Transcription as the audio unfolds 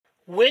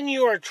When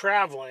you are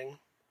traveling,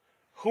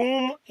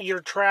 whom you're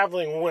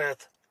traveling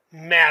with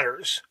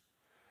matters.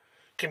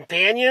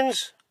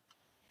 Companions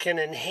can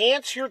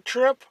enhance your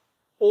trip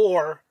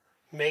or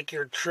make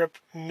your trip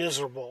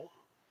miserable.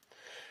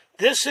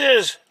 This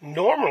is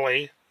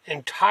normally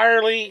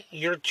entirely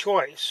your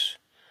choice.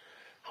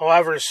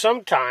 However,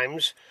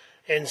 sometimes,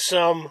 in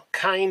some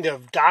kind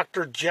of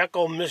Dr.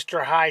 Jekyll,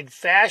 Mr. Hyde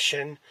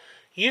fashion,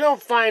 you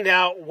don't find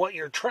out what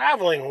you're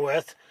traveling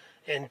with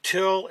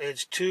until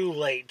it's too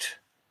late.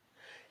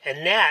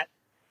 And that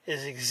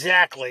is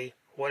exactly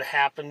what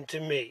happened to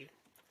me.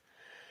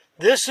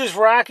 This is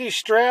Rocky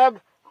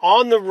Streb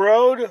on the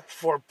road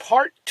for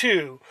part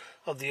 2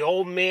 of the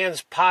Old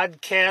Man's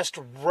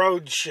Podcast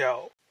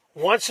Roadshow.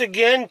 Once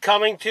again,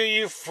 coming to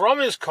you from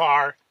his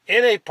car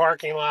in a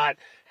parking lot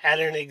at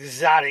an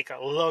exotic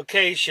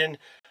location.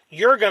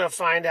 You're going to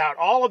find out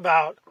all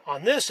about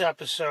on this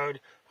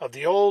episode of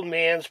the Old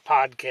Man's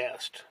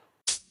Podcast.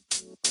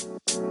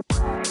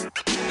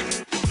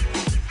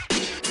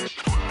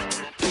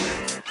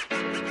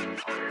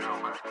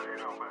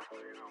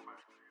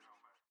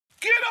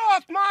 Get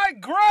off my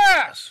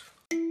grass!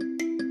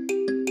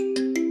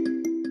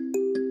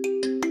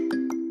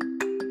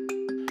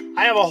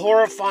 I have a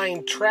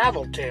horrifying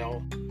travel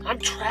tale. I'm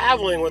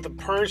traveling with a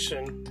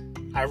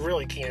person I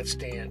really can't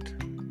stand.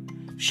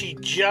 She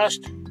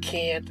just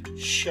can't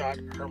shut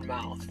her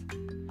mouth.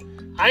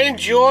 I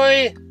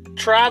enjoy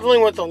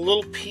traveling with a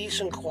little peace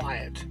and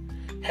quiet,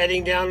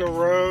 heading down the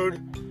road,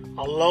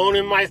 alone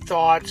in my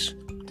thoughts,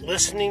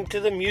 listening to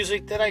the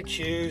music that I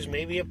choose,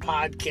 maybe a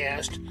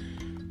podcast,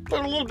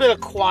 but a little bit of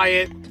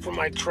quiet from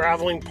my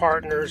traveling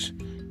partners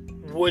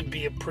would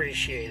be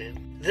appreciated.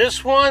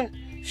 This one,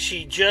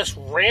 she just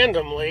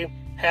randomly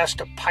has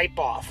to pipe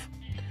off,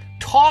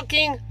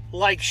 talking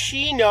like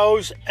she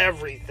knows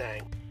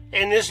everything.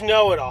 And this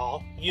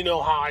know-it-all, you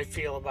know how I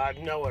feel about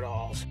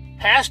know-it-alls,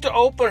 has to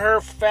open her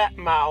fat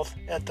mouth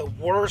at the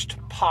worst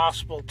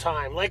possible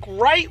time, like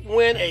right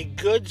when a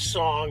good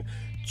song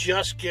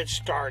just gets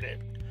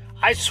started.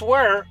 I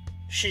swear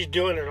she's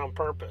doing it on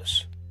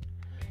purpose.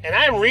 And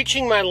I'm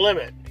reaching my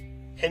limit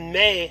and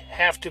may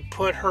have to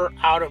put her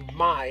out of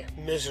my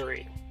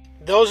misery.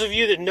 Those of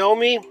you that know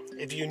me,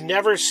 if you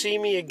never see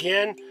me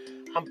again,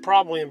 I'm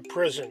probably in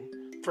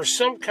prison for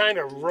some kind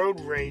of road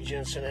rage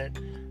incident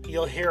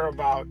you'll hear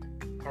about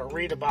or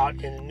read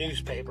about in the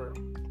newspaper.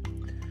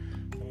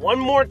 One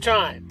more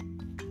time,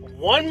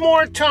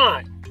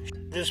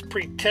 this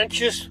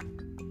pretentious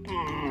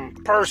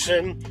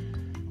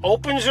person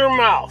opens her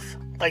mouth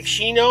like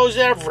she knows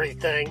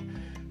everything,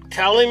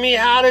 telling me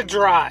how to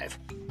drive.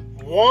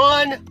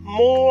 One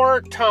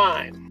more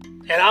time,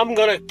 and I'm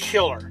gonna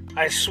kill her.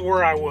 I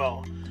swear I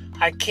will.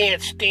 I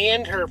can't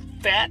stand her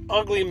fat,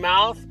 ugly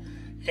mouth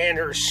and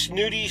her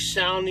snooty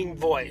sounding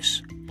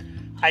voice.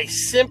 I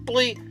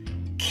simply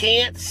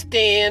can't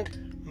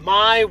stand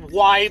my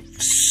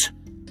wife's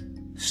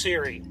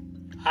Siri.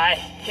 I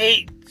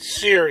hate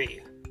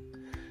Siri.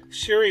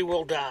 Siri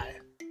will die.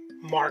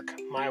 Mark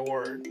my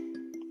word.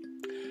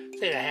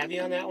 Did I have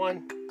you on that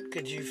one?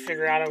 Could you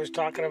figure out I was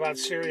talking about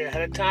Siri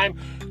ahead of time?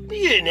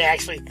 You didn't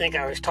actually think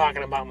I was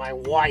talking about my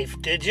wife,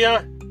 did you?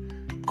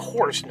 Of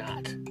course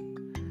not.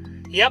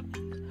 Yep,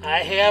 I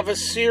have a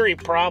Siri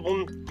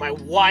problem. My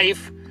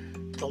wife,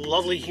 the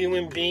lovely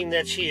human being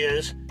that she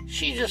is,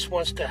 she just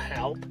wants to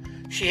help.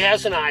 She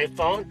has an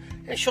iPhone,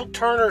 and she'll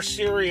turn her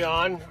Siri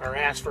on or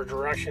ask for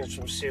directions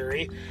from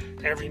Siri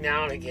every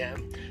now and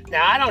again.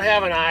 Now, I don't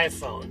have an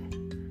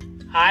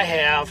iPhone. I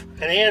have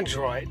an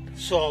Android.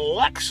 So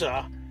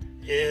Alexa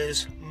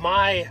is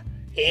my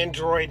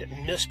Android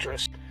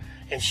mistress,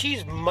 and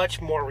she's much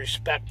more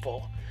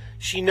respectful.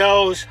 She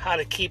knows how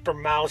to keep her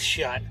mouth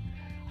shut.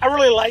 I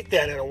really like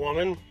that in a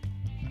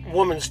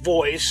woman's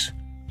voice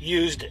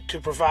used to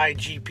provide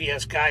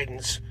GPS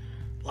guidance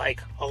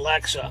like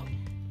Alexa.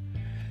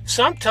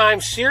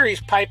 Sometimes Siri's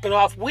piping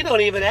off, we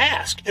don't even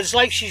ask. It's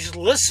like she's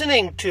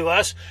listening to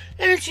us,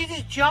 and then she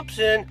just jumps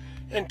in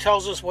and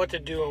tells us what to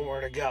do and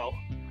where to go.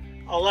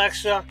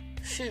 Alexa,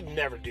 she'd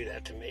never do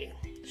that to me.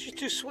 She's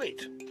too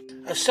sweet.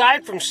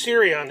 Aside from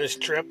Siri on this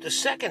trip, the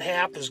second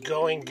half is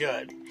going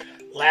good.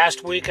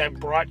 Last week I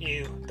brought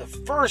you the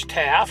first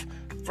half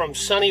from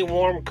sunny,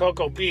 warm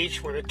Cocoa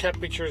Beach, where the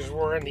temperatures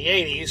were in the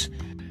 80s.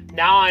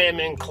 Now I am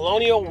in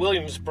Colonial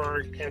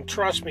Williamsburg, and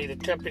trust me, the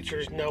temperature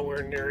is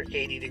nowhere near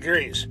 80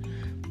 degrees.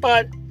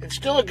 But it's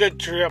still a good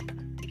trip,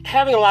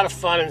 having a lot of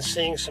fun and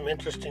seeing some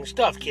interesting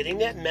stuff, getting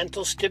that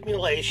mental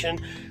stimulation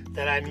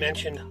that I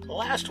mentioned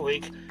last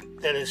week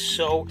that is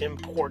so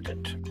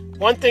important.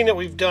 One thing that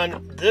we've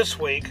done this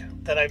week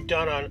that I've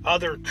done on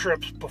other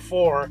trips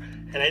before,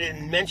 and I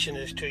didn't mention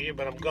this to you,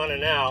 but I'm gonna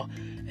now,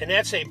 and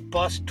that's a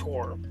bus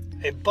tour.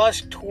 A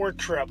bus tour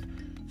trip.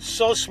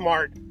 So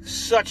smart,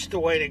 such the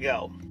way to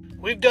go.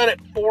 We've done it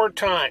 4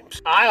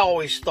 times. I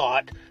always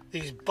thought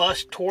these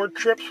bus tour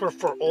trips were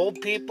for old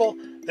people.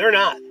 They're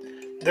not.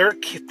 They're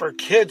for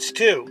kids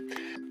too.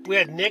 We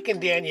had Nick and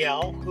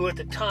Danielle, who at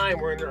the time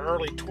were in their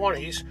early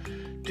 20s,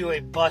 do a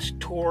bus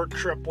tour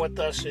trip with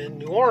us in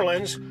New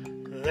Orleans.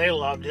 They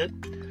loved it.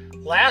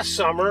 Last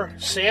summer,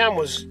 Sam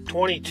was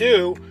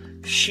 22.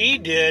 She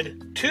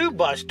did 2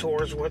 bus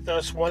tours with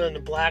us, one in the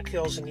Black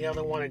Hills and the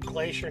other one at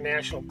Glacier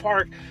National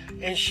Park,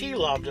 and she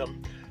loved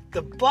them.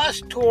 The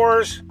bus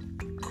tours,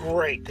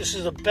 great. This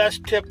is the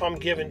best tip I'm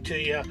giving to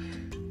you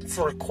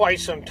for quite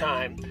some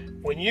time.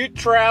 When you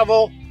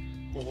travel,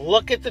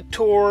 look at the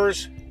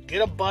tours,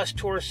 get a bus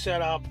tour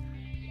set up.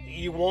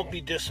 You won't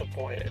be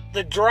disappointed.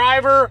 The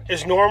driver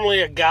is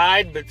normally a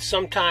guide, but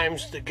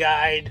sometimes the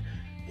guide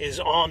is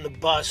on the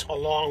bus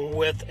along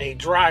with a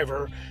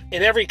driver.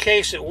 In every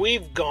case that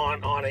we've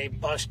gone on a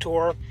bus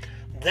tour,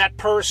 that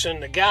person,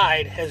 the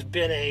guide, has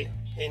been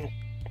in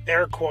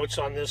air quotes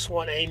on this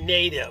one, a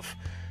native.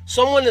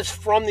 Someone that's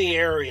from the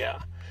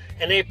area,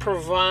 and they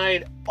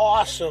provide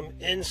awesome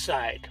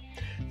insight.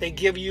 They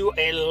give you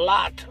a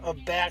lot of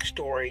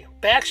backstory.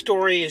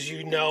 Backstory, as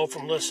you know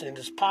from listening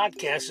to this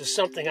podcast, is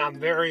something I'm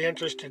very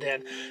interested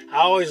in. I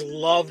always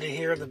love to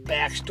hear the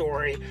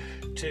backstory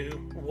to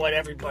what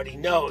everybody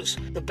knows.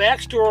 The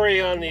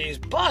backstory on these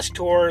bus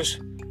tours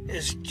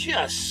is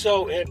just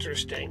so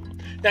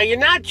interesting. Now, you're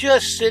not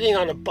just sitting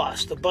on a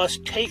bus. The bus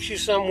takes you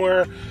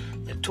somewhere.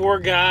 The tour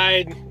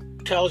guide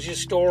tells you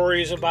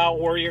stories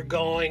about where you're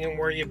going and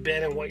where you've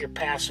been and what you're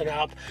passing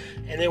up.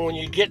 And then when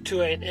you get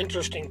to an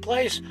interesting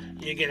place,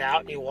 you get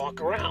out and you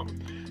walk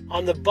around.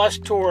 On the bus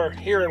tour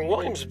here in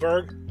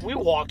Williamsburg, we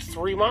walked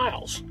 3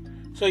 miles.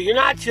 So you're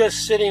not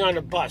just sitting on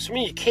the bus. I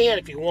mean, you can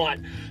if you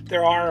want.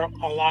 There are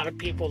a lot of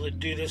people that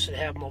do this that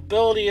have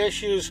mobility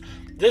issues.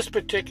 This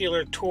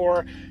particular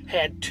tour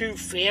had 2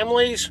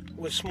 families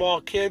with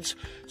small kids,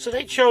 so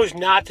they chose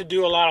not to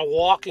do a lot of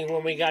walking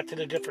when we got to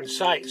the different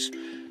sites.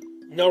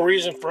 No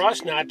reason for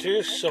us not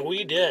to, so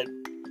we did.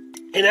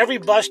 In every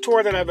bus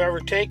tour that I've ever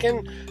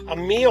taken, a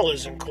meal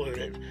is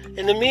included.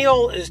 And the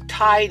meal is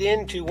tied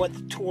into what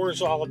the tour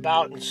is all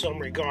about in some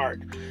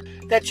regard.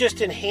 That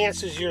just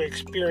enhances your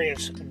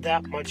experience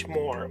that much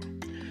more.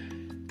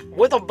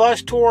 With a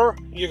bus tour,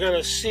 you're going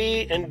to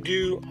see and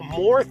do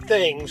more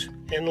things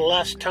in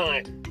less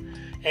time.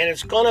 And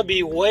it's going to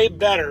be way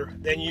better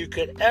than you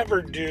could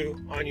ever do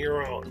on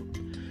your own.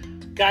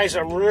 Guys,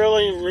 I'm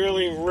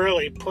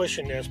really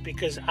pushing this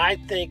because I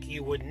think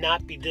you would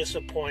not be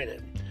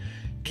disappointed.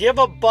 Give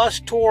a bus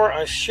tour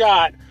a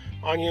shot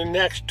on your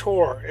next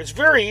tour. It's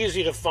very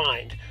easy to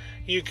find.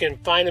 You can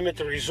find them at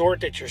the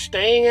resort that you're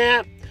staying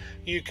at.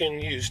 You can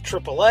use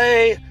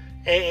AAA,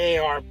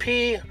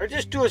 AARP, or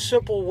just do a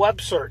simple web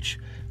search.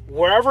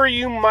 Wherever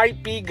you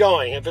might be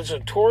going, if it's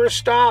a tourist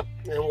stop,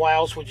 then why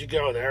else would you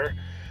go there?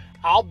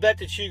 I'll bet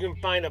that you can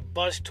find a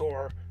bus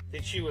tour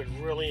that you would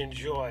really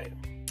enjoy.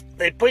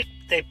 They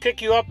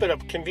pick you up at a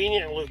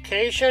convenient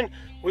location.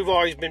 We've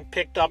always been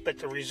picked up at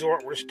the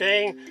resort we're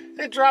staying.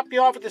 They drop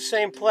you off at the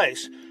same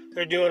place.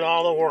 They're doing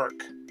all the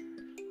work.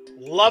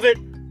 Love it.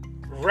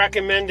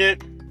 Recommend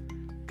it.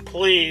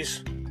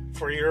 Please,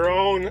 for your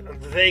own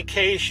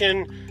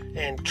vacation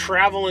and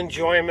travel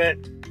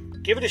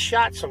enjoyment, give it a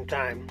shot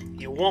sometime.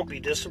 You won't be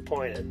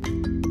disappointed.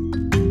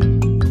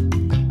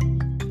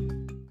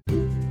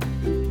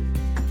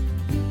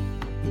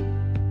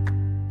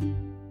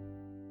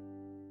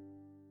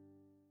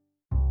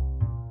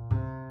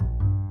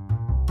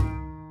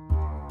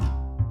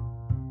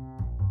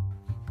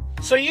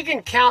 So you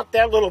can count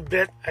that little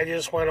bit I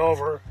just went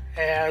over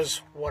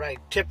as what I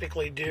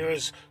typically do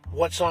is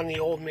what's on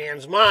the old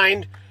man's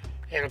mind.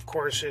 And of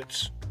course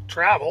it's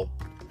travel.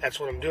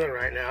 That's what I'm doing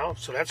right now.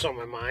 So that's on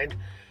my mind.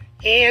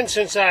 And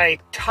since I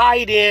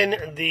tied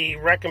in the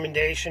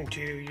recommendation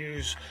to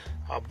use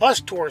a bus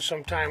tour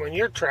sometime on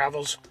your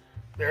travels,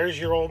 there's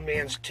your old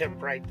man's tip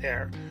right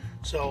there.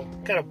 So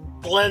kind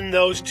of blend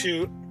those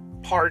 2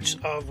 parts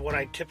of what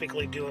I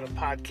typically do in a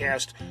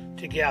podcast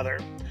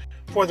together.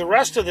 For the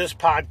rest of this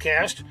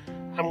podcast,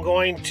 I'm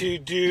going to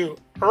do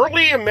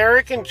early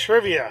American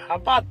trivia. How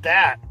about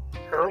that?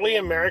 Early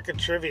American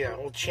trivia.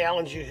 We'll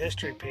challenge you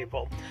history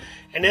people.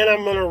 And then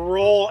I'm going to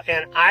roll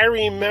an I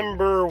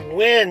Remember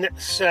When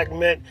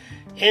segment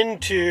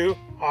into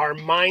our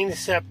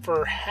mindset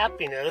for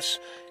happiness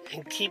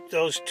and keep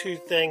those 2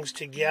 things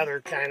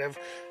together. Kind of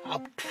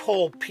I'll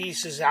pull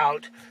pieces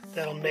out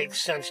that'll make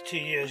sense to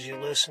you as you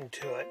listen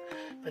to it.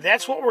 But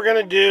that's what we're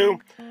going to do.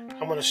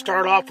 I'm going to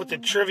start off with the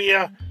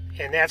trivia,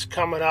 and that's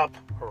coming up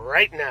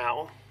right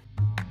now.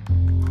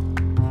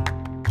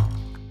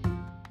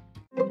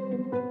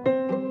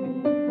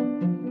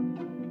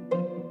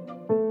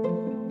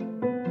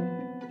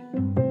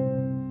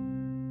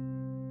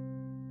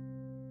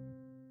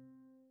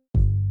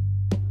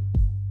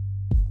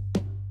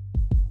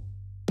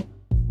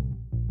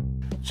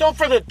 So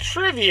for the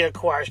trivia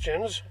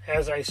questions,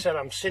 as I said,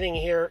 I'm sitting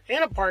here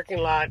in a parking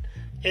lot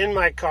in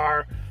my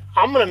car.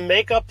 I'm going to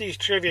make up these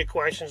trivia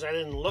questions. I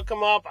didn't look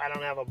them up. I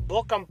don't have a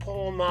book I'm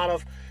pulling them out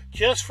of.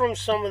 Just from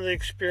some of the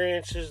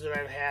experiences that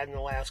I've had in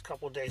the last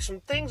couple of days.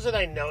 Some things that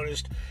I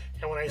noticed,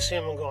 and when I see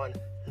them, I'm going,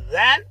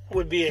 that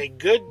would be a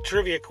good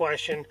trivia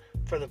question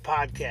for the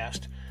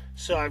podcast.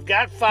 So I've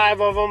got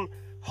 5 of them.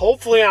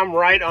 Hopefully I'm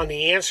right on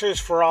the answers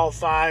for all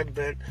 5,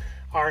 but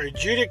our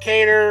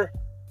adjudicator,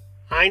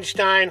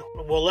 Einstein,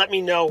 will let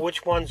me know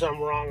which ones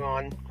I'm wrong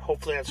on.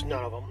 Hopefully that's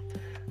none of them.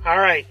 All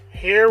right,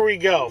 here we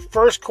go.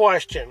 First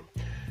question.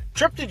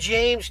 Trip to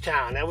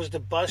Jamestown. That was the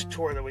bus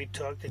tour that we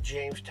took to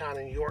Jamestown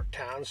and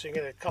Yorktown. So you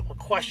get a couple of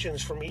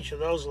questions from each of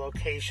those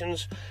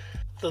locations.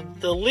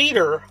 The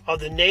leader of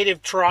the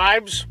native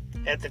tribes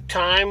at the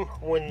time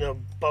when the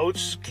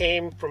boats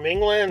came from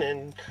England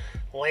and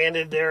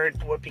landed there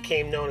at what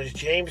became known as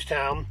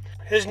Jamestown,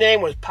 his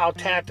name was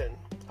Powhatan.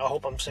 I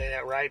hope I'm saying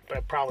that right,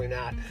 but probably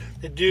not.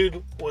 The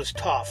dude was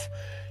tough.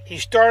 He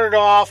started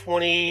off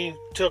when he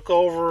took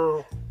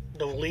over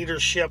the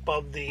leadership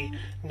of the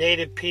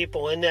native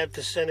people in that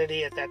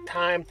vicinity at that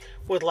time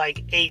with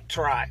like 8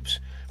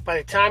 tribes. By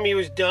the time he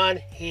was done,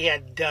 he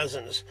had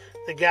dozens.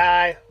 The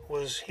guy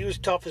was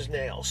tough as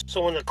nails.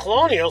 So when the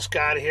colonials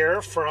got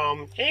here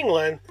from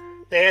England,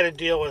 they had to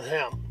deal with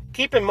him.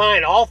 Keep in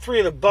mind, all 3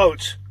 of the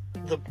boats,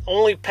 the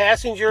only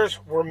passengers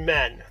were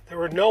men. There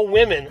were no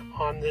women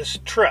on this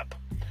trip.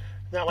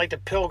 Not like the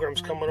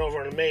Pilgrims coming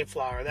over in the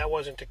Mayflower. That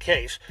wasn't the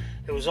case.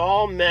 It was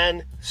all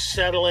men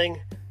settling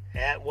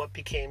at what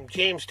became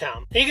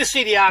Jamestown. You can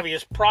see the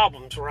obvious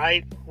problems,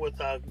 right? With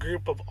a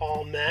group of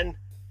all men,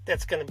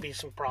 that's going to be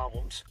some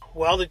problems.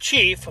 Well, the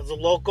chief of the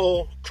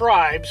local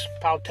tribes,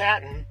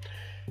 Powhatan,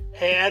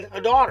 had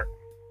a daughter.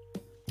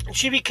 And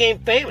she became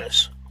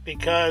famous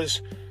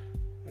because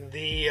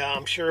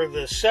I'm sure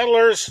the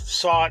settlers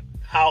sought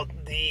out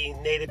the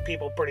native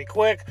people pretty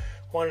quick,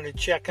 wanted to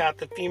check out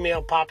the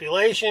female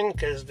population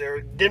because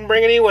they didn't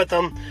bring any with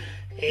them,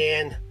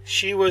 and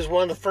she was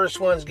one of the first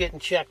ones getting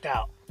checked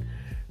out.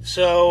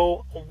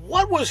 So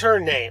what was her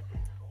name?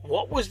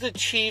 What was the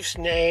chief's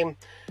name?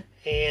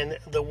 And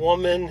the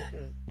woman,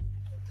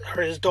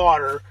 his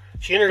daughter,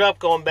 she ended up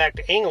going back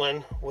to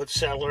England with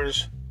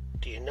settlers.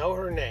 Do you know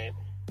her name?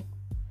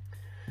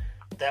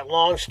 That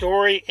long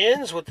story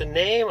ends with the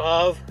name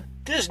of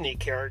Disney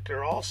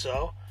character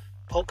also,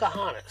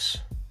 Pocahontas.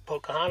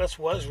 Pocahontas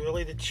was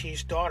really the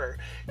chief's daughter.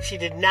 She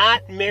did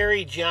not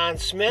marry John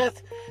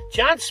Smith.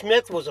 John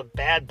Smith was a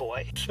bad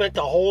boy. Spent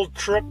the whole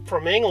trip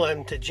from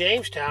England to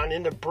Jamestown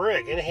in the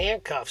brig, in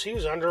handcuffs. He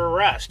was under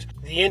arrest.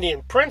 The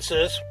Indian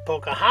princess,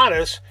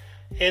 Pocahontas,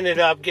 ended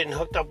up getting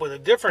hooked up with a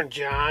different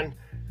John.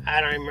 I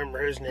don't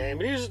remember his name,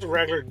 but he was just a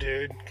regular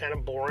dude, kind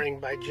of boring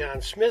by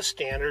John Smith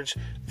standards,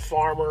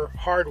 farmer,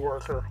 hard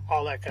worker,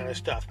 all that kind of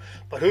stuff.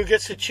 But who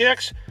gets the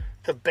chicks?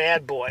 The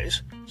bad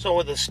boys. So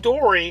with the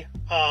story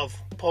of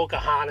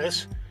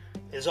Pocahontas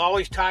is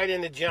always tied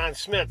into John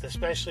Smith,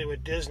 especially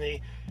with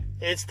Disney.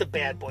 It's the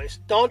bad boys.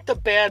 Don't the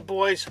bad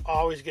boys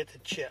always get the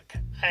chick?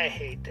 I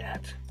hate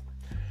that.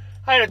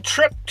 I had a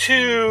trip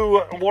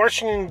to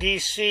Washington,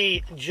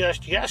 D.C.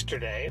 just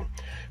yesterday,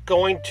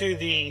 going to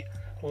the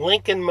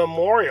Lincoln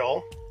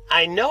Memorial.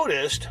 I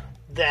noticed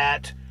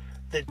that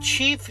the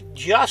Chief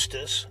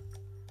Justice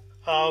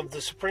of the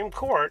Supreme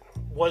Court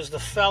was the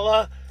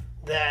fella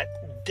that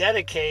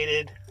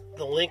dedicated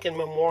the Lincoln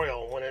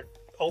Memorial when it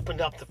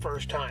opened up the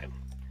first time.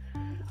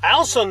 I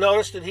also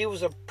noticed that he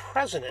was a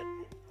president,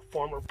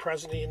 former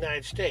president of the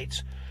United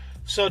States.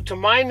 So to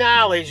my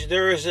knowledge,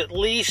 there is at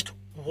least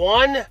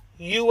one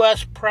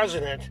U.S.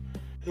 president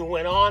who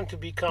went on to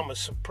become a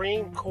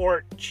Supreme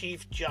Court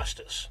Chief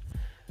Justice.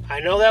 I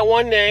know that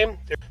one name.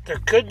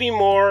 There could be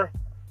more.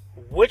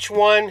 Which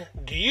one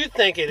do you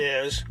think it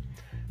is?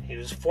 He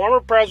was a former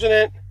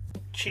president,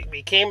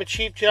 became a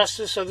Chief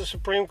Justice of the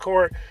Supreme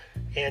Court,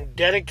 and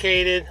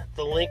dedicated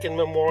the Lincoln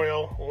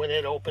Memorial when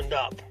it opened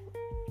up.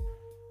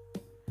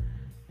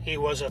 He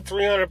was a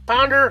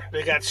 300-pounder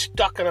that got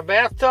stuck in a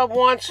bathtub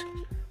once.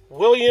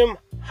 William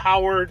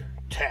Howard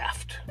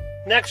Taft.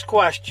 Next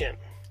question.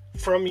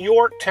 From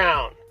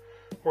Yorktown,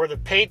 where the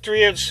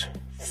Patriots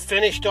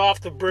finished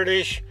off the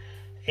British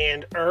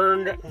and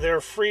earned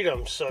their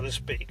freedom, so to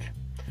speak.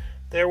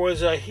 There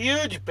was a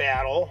huge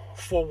battle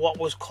for what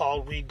was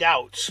called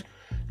redoubts.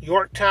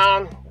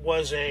 Yorktown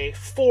was a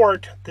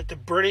fort that the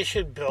British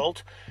had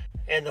built,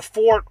 and the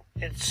fort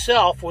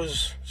itself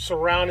was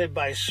surrounded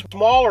by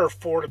smaller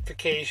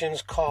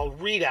fortifications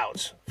called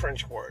redoubts,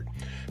 French word.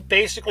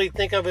 Basically,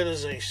 think of it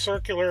as a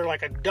circular,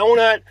 like a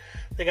donut.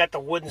 They got the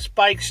wooden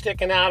spikes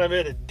sticking out of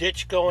it, a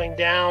ditch going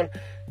down,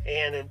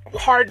 and it's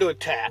hard to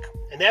attack.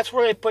 And that's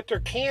where they put their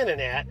cannon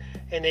at,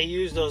 and they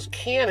use those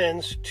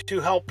cannons to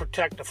help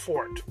protect the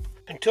fort.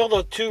 Until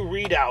the 2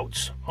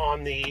 redoubts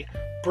on the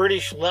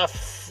British left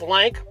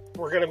flank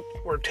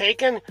were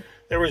taken,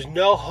 there was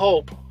no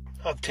hope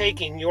of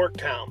taking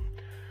Yorktown.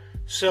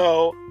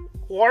 So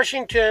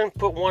Washington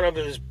put one of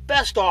his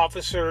best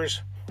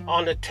officers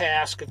on the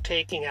task of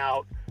taking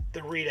out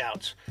the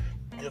redoubts.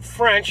 The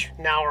French,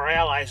 now our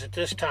allies at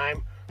this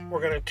time, were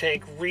going to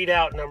take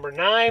redoubt number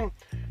 9,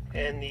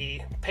 and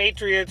the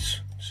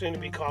Patriots, soon to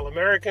be called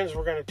Americans,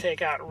 were going to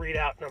take out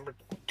redoubt number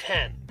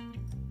 10.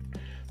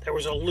 There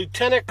was a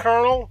lieutenant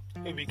colonel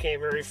who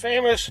became very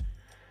famous,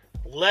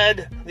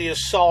 led the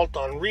assault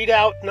on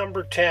redoubt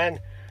number 10,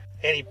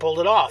 and he pulled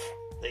it off.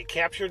 They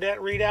captured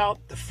that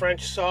redoubt. The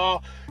French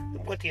saw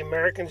what the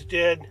Americans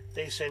did.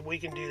 They said, we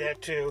can do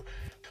that too.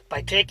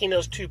 By taking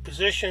those 2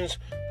 positions,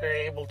 they're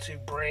able to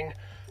bring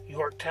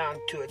Yorktown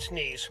to its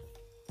knees.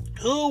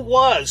 Who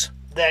was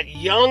that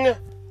young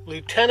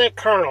lieutenant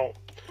colonel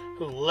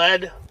who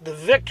led the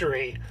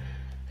victory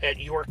at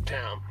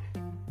Yorktown.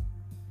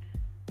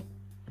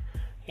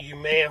 You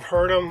may have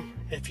heard him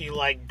if you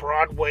like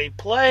Broadway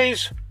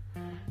plays.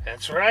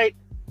 That's right,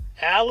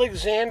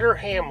 Alexander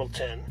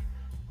Hamilton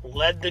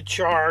led the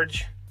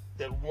charge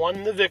that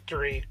won the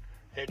victory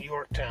at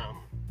Yorktown.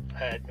 I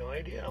had no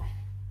idea.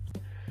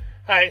 All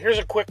right, here's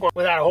a quick one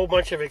without a whole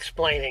bunch of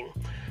explaining.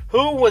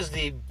 Who was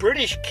the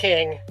British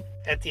king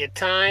at the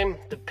time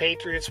the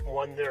Patriots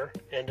won their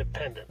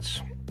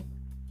independence?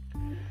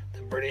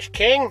 The British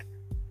king,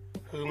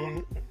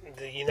 whom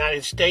the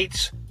United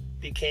States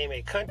became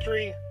a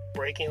country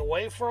breaking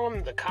away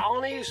from the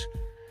colonies,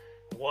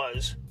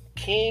 was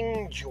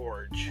King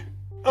George.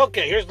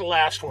 Okay, here's the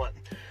last one.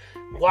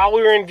 While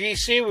we were in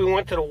D.C., we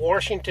went to the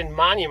Washington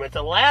Monument.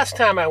 The last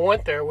time I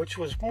went there, which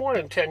was more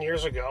than 10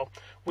 years ago,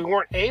 we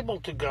weren't able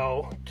to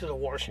go to the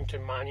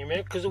Washington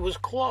Monument because it was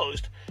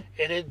closed.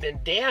 It had been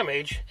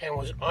damaged and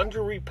was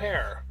under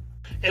repair.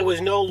 It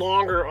was no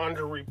longer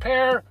under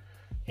repair,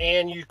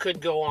 and you could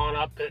go on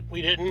up it.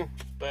 We didn't,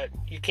 but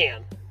you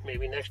can.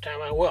 Maybe next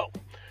time I will.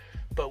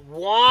 But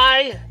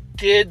why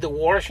did the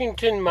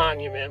Washington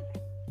Monument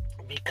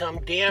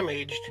become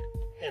damaged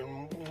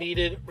and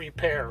needed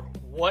repair?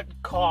 What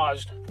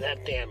caused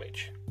that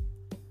damage?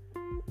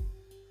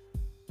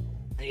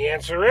 The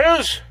answer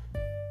is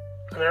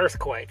an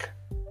earthquake.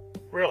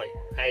 Really,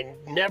 I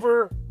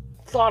never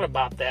thought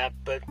about that,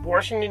 but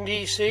Washington,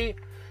 D.C.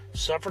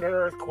 suffered an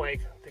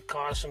earthquake that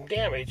caused some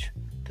damage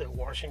to the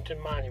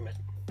Washington Monument.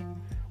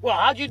 Well,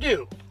 how'd you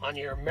do on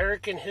your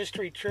American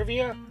history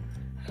trivia?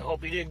 I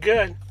hope you did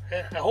good.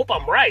 I hope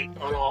I'm right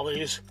on all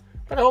these,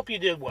 but I hope you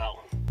did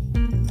well.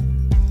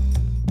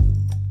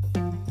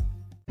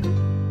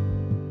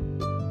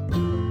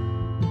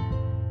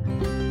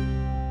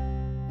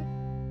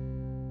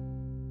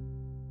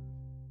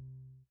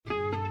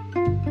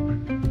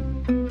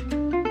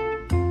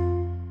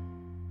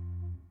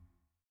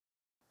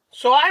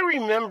 So I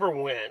remember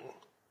when,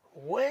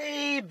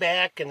 way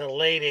back in the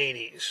late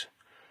 80s,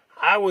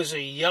 I was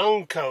a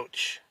young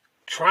coach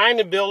trying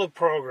to build a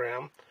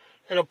program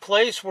in a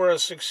place where a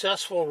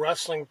successful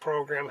wrestling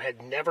program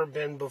had never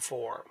been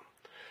before.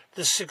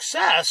 The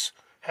success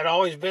had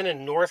always been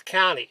in North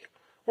County,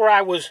 where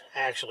I was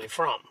actually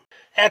from.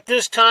 At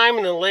this time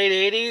in the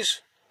late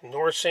 80s,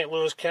 North St.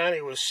 Louis County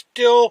was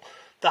still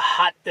the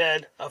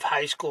hotbed of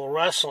high school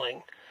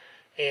wrestling,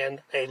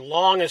 and a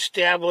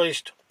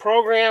long-established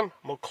program,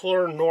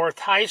 McClure North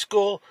High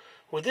School,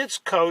 with its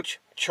coach,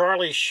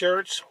 Charlie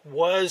Schertz,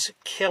 was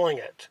killing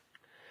it.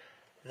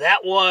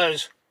 That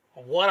was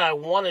what I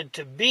wanted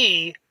to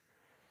be,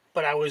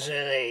 but I was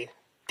in a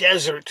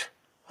desert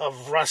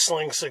of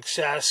wrestling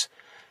success,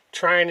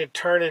 trying to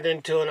turn it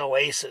into an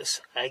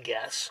oasis, I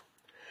guess.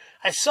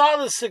 I saw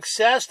the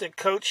success that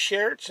Coach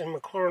Schertz and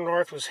McClure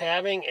North was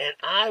having, and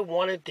I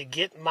wanted to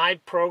get my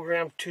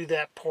program to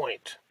that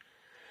point.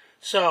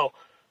 So,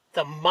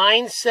 the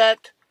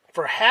mindset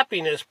for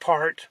happiness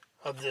part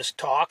of this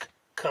talk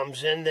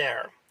comes in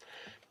there.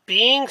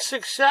 Being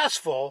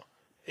successful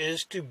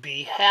is to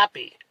be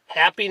happy.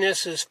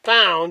 Happiness is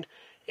found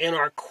in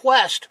our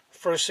quest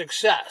for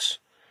success.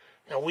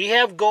 Now, we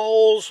have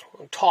goals.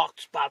 I've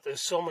talked about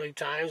this so many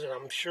times, and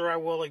I'm sure I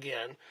will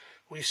again.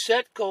 We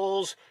set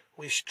goals,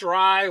 we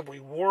strive, we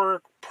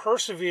work,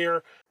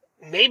 persevere.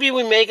 Maybe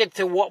we make it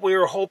to what we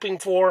were hoping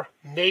for,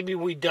 maybe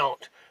we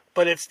don't.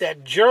 But it's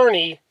that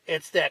journey,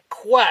 it's that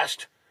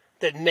quest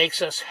that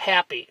makes us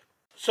happy.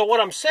 So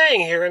what I'm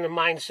saying here in the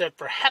mindset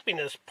for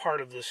happiness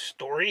part of this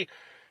story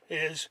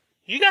is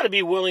you got to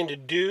be willing to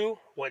do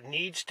what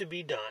needs to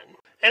be done.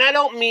 And I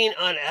don't mean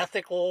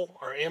unethical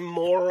or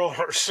immoral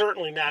or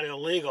certainly not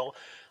illegal.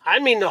 I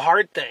mean the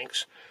hard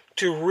things.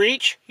 To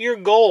reach your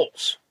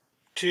goals,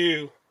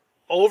 to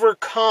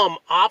overcome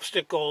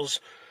obstacles.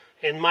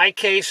 In my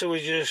case, it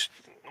was just,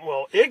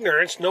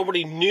 ignorance.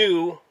 Nobody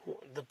knew.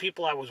 The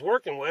people I was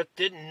working with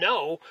didn't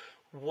know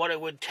what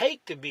it would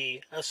take to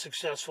be a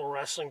successful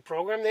wrestling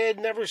program. They had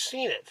never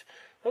seen it.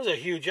 That was a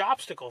huge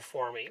obstacle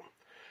for me.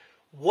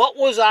 What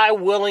was I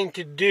willing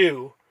to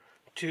do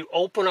to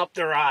open up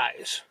their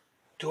eyes,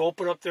 to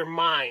open up their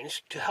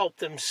minds, to help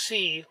them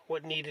see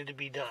what needed to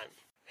be done?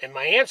 And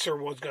my answer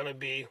was going to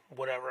be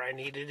whatever I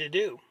needed to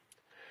do.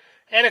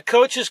 At a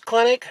coach's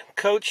clinic,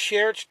 Coach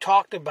Schertz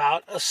talked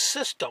about a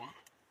system.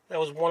 That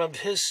was one of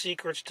his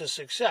secrets to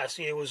success.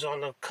 He was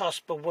on the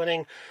cusp of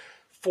winning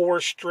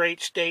 4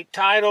 straight state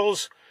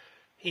titles.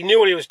 He knew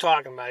what he was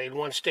talking about. He'd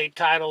won state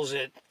titles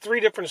at 3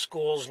 different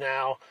schools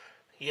now.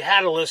 You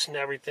had to listen to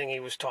everything he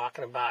was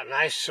talking about, and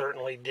I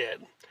certainly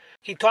did.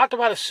 He talked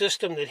about a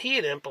system that he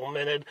had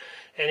implemented,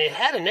 and it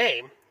had a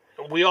name.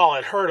 We all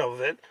had heard of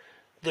it,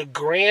 the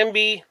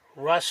Granby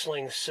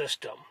Wrestling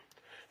System.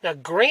 Now,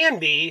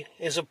 Granby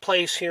is a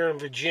place here in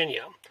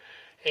Virginia,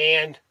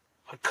 and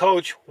a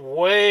coach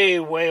way,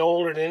 way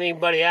older than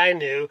anybody I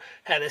knew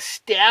had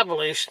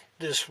established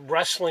this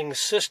wrestling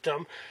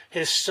system.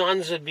 His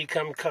sons had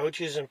become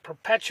coaches and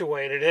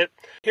perpetuated it.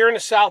 Here in the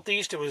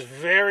Southeast, it was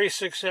very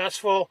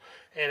successful,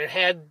 and it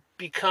had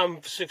become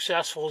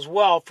successful as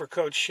well for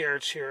Coach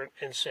Schertz here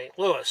in St.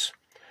 Louis.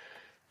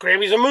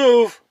 Granby's a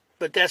move,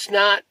 but that's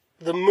not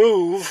the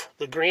move,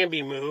 the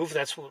Granby move.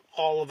 That's what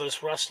all of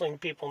us wrestling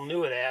people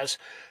knew it as.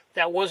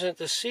 That wasn't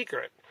the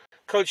secret.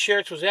 Coach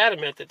Schertz was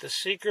adamant that the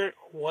secret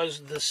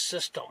was the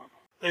system.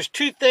 There's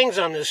two things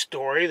on this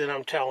story that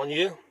I'm telling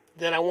you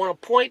that I want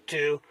to point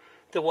to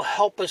that will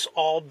help us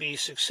all be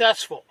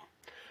successful.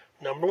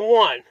 Number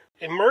one,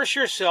 immerse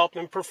yourself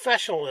in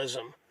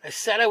professionalism. I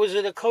said I was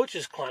at a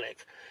coach's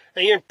clinic.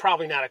 Now, you're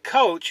probably not a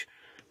coach,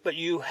 but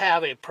you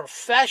have a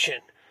profession.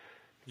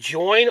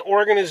 Join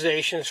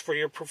organizations for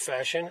your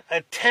profession.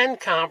 Attend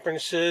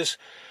conferences.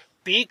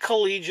 Be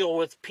collegial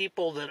with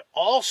people that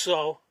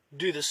also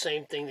do the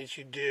same thing that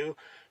you do.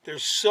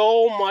 There's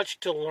so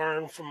much to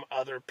learn from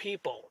other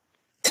people.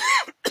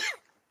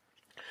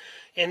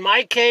 In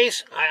my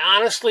case, I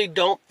honestly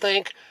don't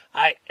think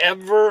I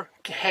ever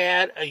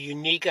had a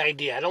unique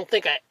idea. I don't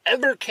think I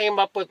ever came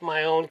up with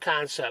my own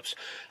concepts.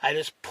 I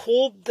just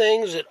pulled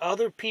things that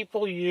other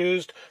people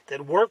used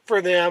that worked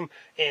for them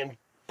and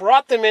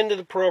brought them into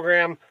the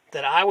program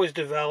that I was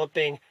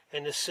developing,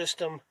 and the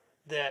system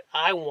that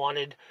I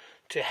wanted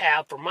to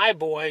have for my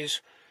boys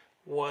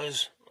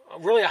was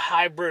really a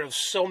hybrid of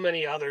so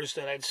many others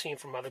that I'd seen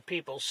from other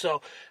people.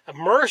 So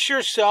immerse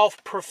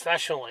yourself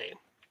professionally.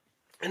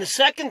 And the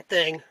second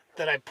thing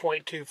that I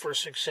point to for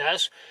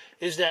success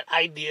is that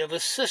idea of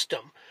a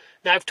system.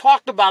 Now, I've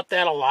talked about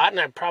that a lot, and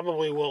I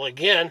probably will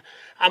again.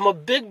 I'm a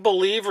big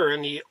believer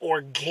in the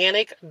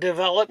organic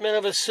development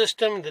of a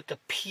system, that the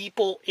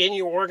people in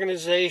your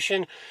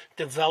organization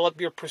develop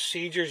your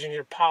procedures and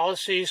your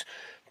policies,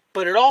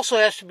 but it also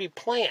has to be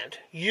planned.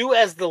 You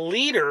as the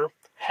leader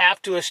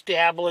have to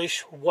establish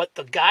what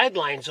the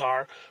guidelines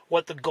are,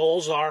 what the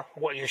goals are,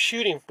 what you're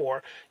shooting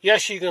for.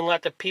 Yes, you can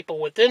let the people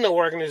within the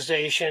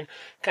organization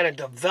kind of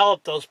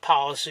develop those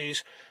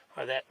policies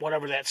or that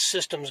whatever that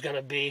system's going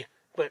to be,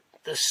 but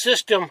the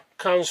system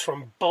comes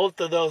from both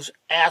of those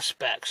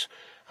aspects,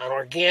 an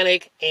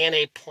organic and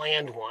a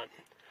planned one.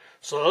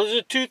 So those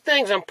are two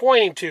things I'm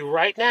pointing to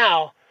right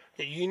now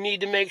that you need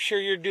to make sure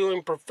you're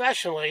doing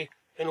professionally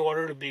in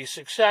order to be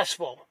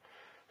successful.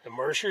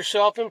 Immerse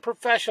yourself in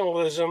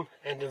professionalism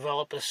and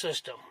develop a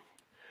system.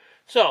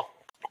 So,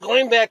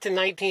 going back to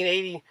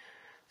 1980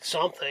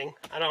 something,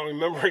 I don't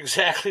remember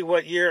exactly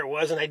what year it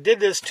was, and I did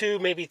this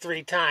maybe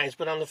 3 times,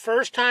 but on the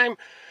first time,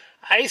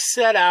 I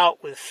set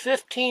out with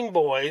 15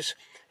 boys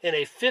in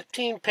a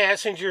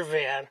 15-passenger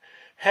van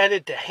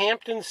headed to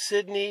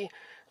Hampton-Sydney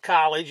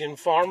College in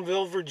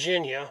Farmville,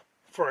 Virginia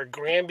for a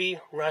Granby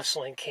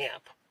wrestling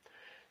camp.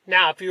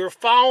 Now, if you were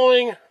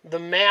following the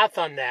math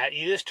on that,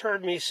 you just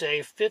heard me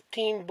say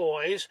 15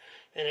 boys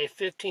in a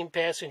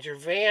 15-passenger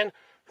van.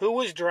 Who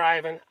was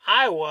driving?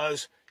 I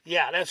was.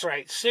 Yeah, that's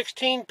right.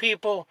 16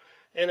 people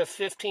in a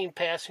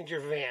 15-passenger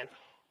van.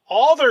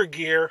 All their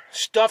gear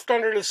stuffed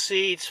under the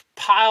seats,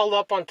 piled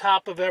up on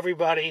top of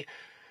everybody.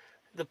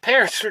 The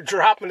parents were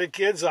dropping the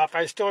kids off.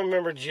 I still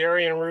remember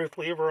Jerry and Ruth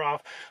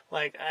Lieberoff.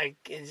 Like, I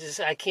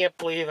can't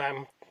believe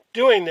I'm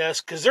doing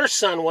this, because their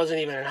son wasn't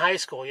even in high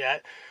school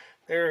yet.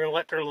 They were going to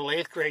let their little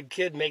 8th grade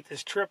kid make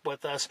this trip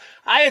with us.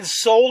 I had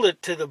sold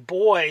it to the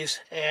boys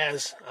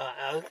as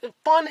a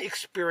fun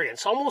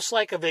experience, almost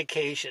like a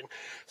vacation.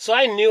 So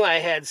I knew I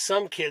had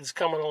some kids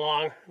coming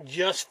along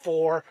just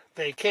for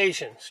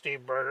vacation,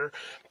 Steve Berger.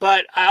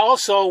 But I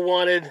also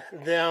wanted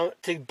them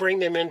to bring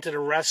them into the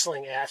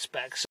wrestling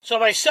aspects. So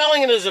by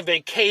selling it as a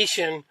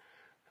vacation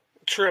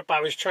trip,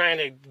 I was trying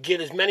to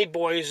get as many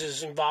boys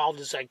as involved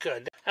as I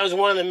could. That was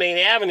one of the main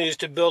avenues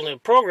to building a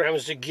program,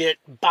 is to get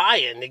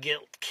buy-in, to get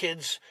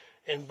kids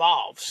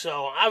involved.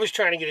 So I was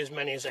trying to get as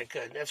many as I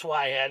could. That's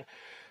why I had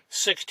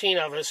 16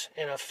 of us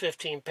in a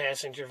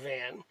 15-passenger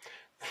van.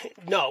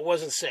 No, it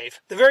wasn't safe.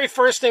 The very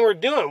first thing we're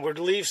doing, we're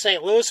to leave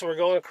St. Louis and we're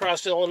going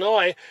across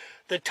Illinois.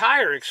 The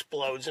tire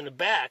explodes in the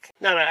back.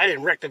 Now, I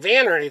didn't wreck the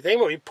van or anything,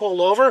 but we pulled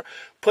over,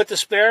 put the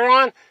spare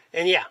on,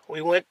 and yeah,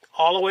 we went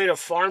all the way to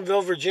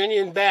Farmville, Virginia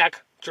and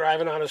back,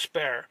 driving on a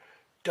spare.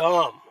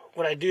 Dumb.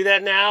 Would I do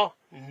that now?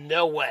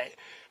 No way.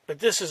 But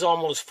this is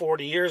almost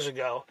 40 years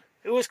ago.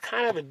 It was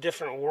kind of a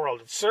different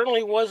world. It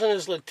certainly wasn't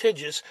as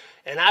litigious,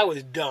 and I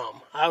was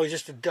dumb. I was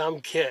just a dumb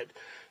kid.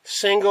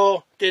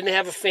 Single, didn't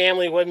have a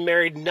family, wasn't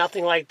married,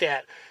 nothing like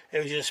that.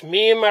 It was just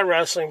me and my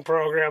wrestling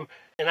program,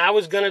 and I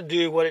was going to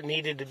do what it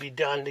needed to be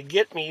done to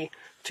get me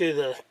to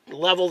the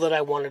level that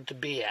I wanted to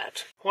be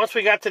at. Once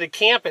we got to the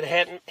camp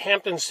at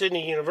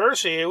Hampton-Sydney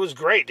University, it was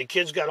great. The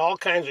kids got all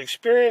kinds of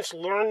experience,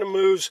 learned the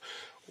moves.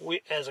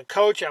 As a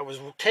coach, I was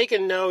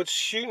taking notes,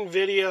 shooting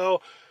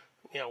video.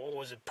 What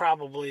was it?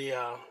 Probably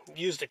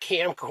used a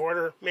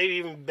camcorder, maybe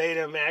even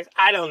Betamax.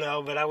 I don't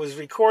know, but I was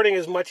recording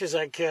as much as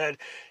I could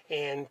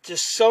and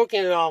just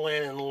soaking it all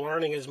in and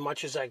learning as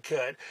much as I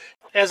could.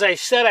 As I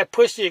said, I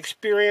pushed the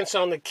experience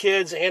on the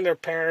kids and their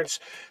parents,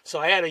 so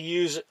I had to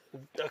use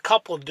a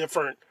couple of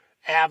different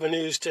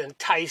avenues to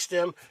entice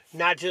them,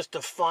 not just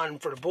the fun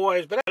for the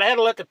boys, but I had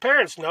to let the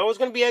parents know it was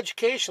going to be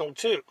educational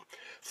too.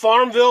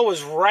 Farmville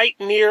was right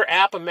near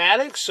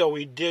Appomattox, so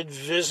we did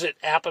visit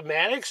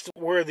Appomattox,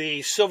 where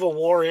the Civil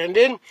War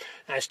ended.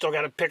 I still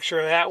got a picture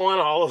of that one.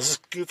 All those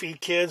goofy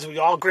kids, we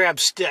all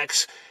grabbed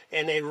sticks,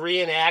 and they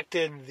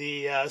reenacted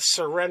the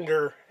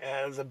surrender,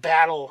 the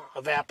Battle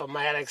of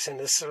Appomattox and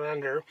the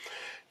surrender,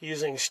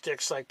 using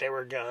sticks like they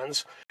were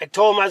guns. I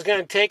told them I was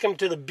going to take them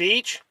to the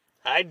beach.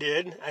 I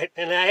did.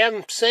 And I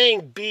am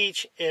saying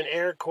beach in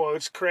air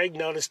quotes. Craig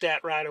noticed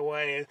that right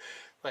away. And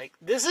like,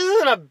 this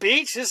isn't a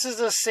beach. This is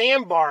a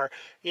sandbar.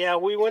 Yeah,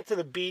 we went to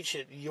the beach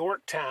at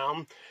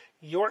Yorktown.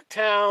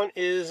 Yorktown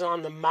is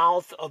on the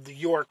mouth of the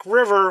York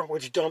River,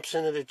 which dumps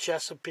into the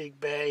Chesapeake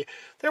Bay.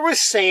 There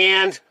was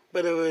sand,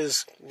 but it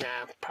was,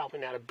 probably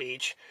not a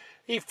beach.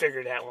 He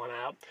figured that one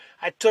out.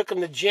 I took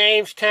him to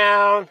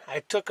Jamestown.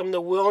 I took him to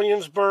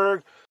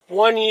Williamsburg.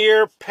 One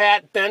year,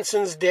 Pat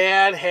Benson's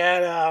dad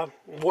had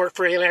worked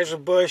for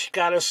Anheuser-Busch,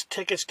 got us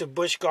tickets to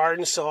Busch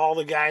Gardens, so all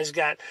the guys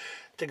got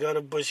to go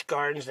to Busch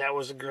Gardens. That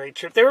was a great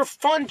trip. They were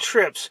fun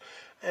trips,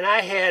 and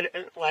I had,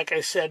 like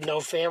I said,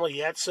 no family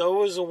yet, so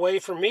it was a way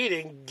for me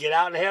to get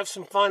out and have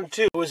some fun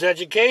too. It was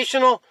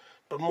educational,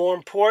 but more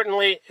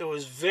importantly, it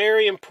was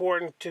very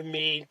important to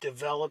me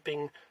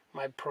developing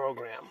my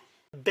program.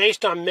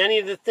 Based on many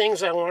of the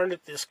things I learned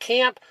at this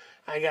camp,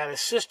 I got a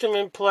system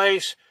in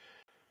place,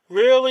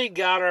 really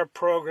got our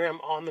program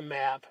on the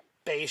map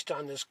based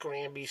on this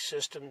Granby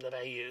system that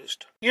I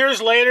used.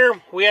 Years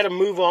later, we had to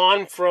move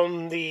on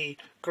from the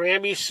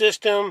Granby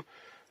system,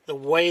 the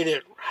way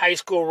that high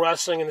school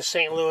wrestling in the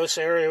St. Louis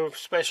area,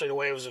 especially the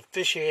way it was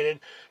officiated,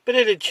 but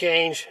it had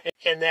changed,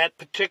 and that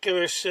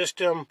particular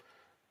system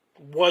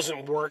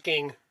wasn't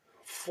working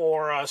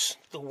for us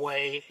the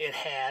way it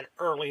had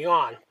early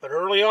on. But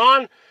early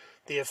on,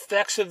 the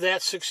effects of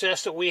that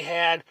success that we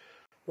had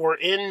were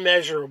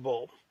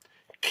immeasurable.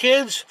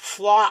 Kids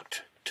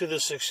flocked to the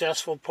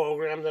successful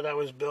program that I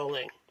was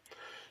building.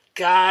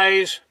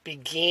 Guys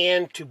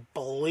began to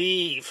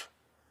believe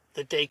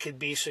that they could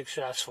be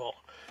successful.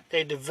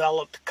 They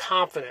developed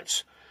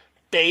confidence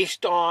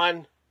based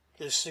on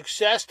the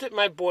success that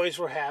my boys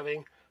were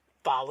having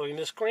following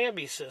this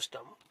Granby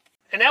system.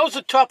 And that was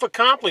a tough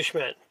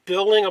accomplishment,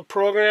 building a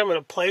program in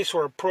a place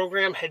where a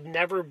program had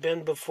never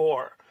been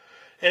before.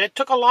 And it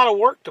took a lot of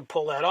work to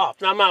pull that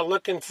off. Now, I'm not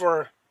looking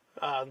for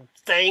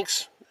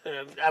thanks.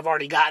 I've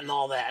already gotten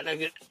all that. I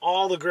get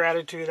all the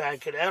gratitude I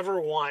could ever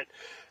want.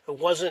 It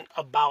wasn't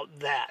about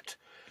that.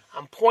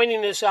 I'm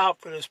pointing this out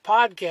for this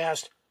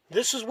podcast.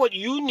 This is what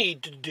you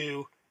need to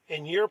do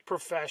in your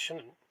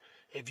profession.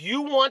 If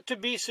you want to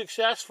be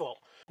successful,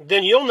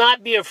 then you'll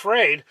not be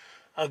afraid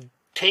of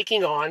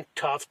taking on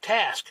tough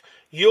tasks.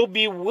 You'll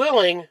be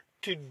willing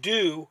to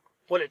do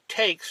what it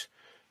takes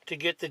to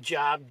get the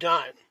job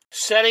done.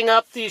 Setting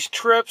up these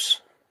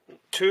trips,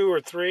 2 or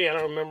 3, I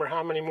don't remember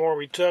how many more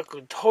we took,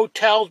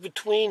 hotels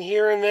between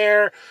here and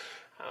there,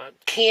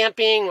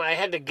 camping. I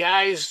had the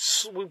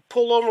guys, we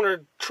pulled over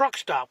to a truck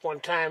stop one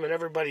time and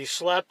everybody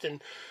slept,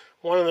 and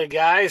one of the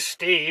guys,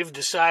 Steve,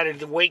 decided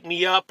to wake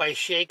me up by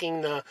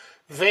shaking the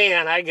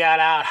van. I got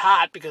out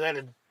hot because I had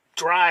to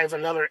drive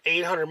another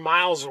 800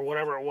 miles or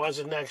whatever it was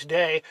the next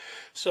day.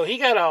 So he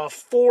got a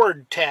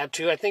Ford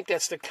tattoo. I think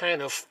that's the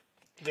kind of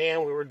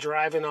van we were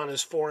driving on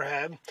his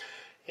forehead.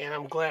 And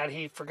I'm glad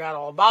he forgot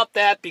all about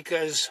that,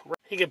 because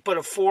he could put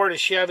a Ford, a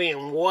Chevy,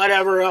 and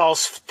whatever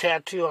else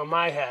tattoo on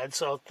my head.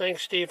 So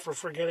thanks, Steve, for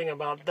forgetting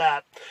about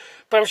that.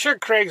 But I'm sure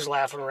Craig's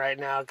laughing right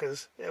now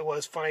because it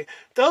was funny.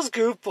 Those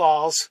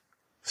goofballs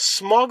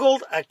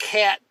smuggled a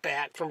cat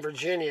back from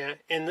Virginia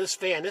in this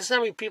van. This is how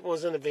many people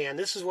was in the van.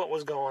 This is what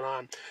was going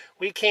on.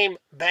 We came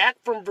back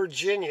from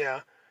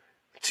Virginia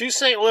to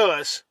St.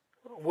 Louis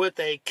with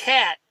a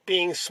cat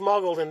being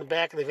smuggled in the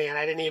back of the van.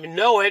 I didn't even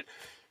know it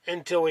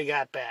until we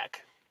got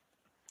back.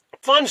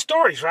 Fun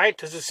stories, right?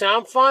 Does it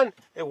sound fun?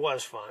 It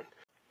was fun.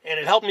 And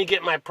it helped me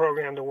get my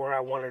program to where I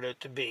wanted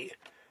it to be.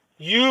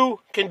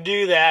 You can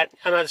do that.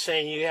 I'm not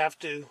saying you have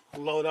to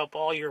load up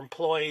all your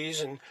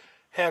employees and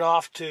head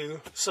off to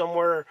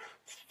somewhere,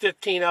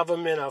 15 of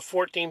them in a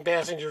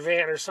 14-passenger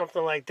van or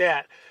something like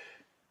that.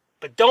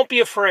 But don't be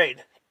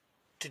afraid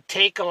to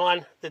take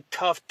on the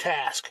tough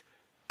task.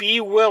 Be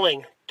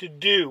willing to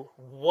do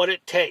what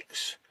it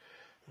takes.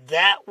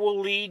 That will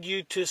lead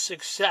you to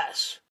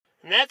success.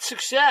 And that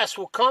success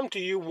will come to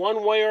you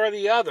one way or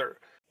the other.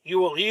 You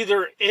will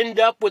either end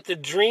up with the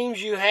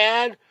dreams you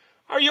had,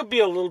 or you'll be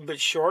a little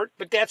bit short,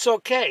 but that's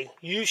okay.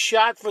 You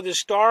shot for the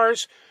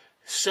stars.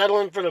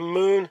 Settling for the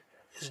moon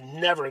is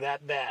never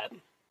that bad.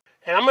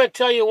 And I'm going to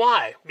tell you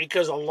why.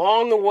 Because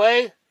along the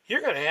way,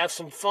 you're going to have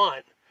some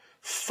fun.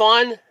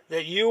 Fun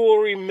that you will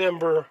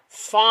remember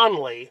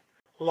fondly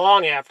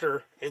long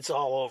after it's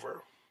all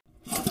over.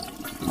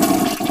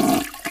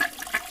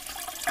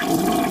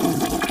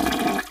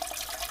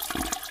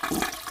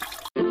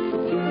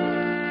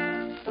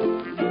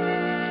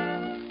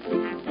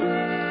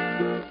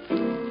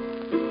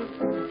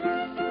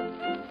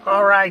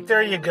 All right,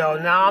 there you go.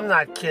 Now, I'm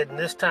not kidding.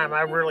 This time,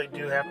 I really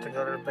do have to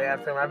go to the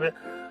bathroom.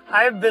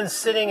 I've been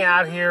sitting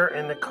out here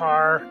in the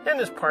car in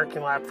this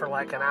parking lot for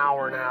like an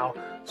hour now.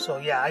 So,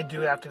 yeah, I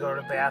do have to go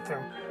to the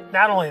bathroom.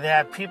 Not only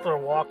that, people are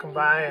walking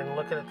by and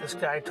looking at this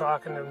guy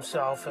talking to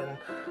himself, and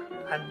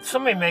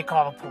somebody may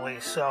call the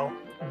police. So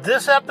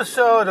this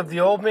episode of the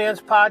Old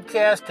Man's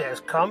Podcast has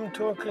come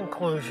to a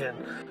conclusion.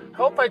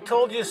 Hope I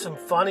told you some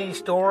funny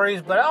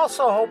stories, but I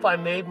also hope I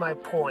made my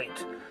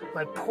point.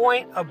 My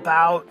point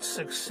about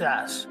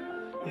success.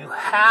 You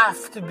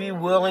have to be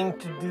willing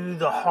to do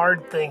the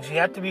hard things. You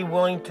have to be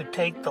willing to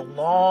take the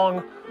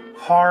long,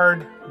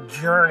 hard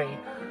journey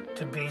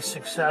to be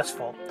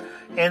successful.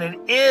 And it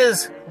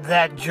is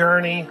that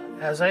journey,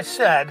 as I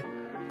said,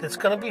 that's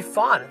going to be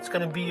fun. It's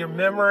going to be your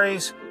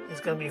memories.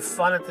 It's going to be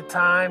fun at the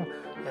time.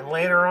 And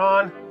later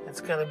on,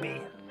 it's going to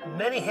be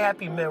many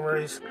happy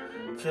memories,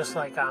 just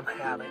like I'm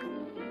having.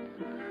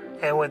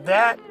 And with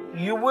that,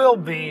 you will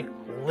be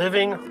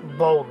living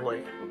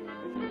boldly.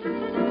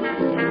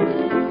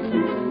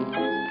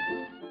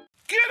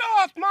 Get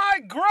off my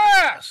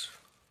grass!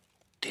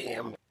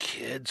 Damn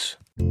kids.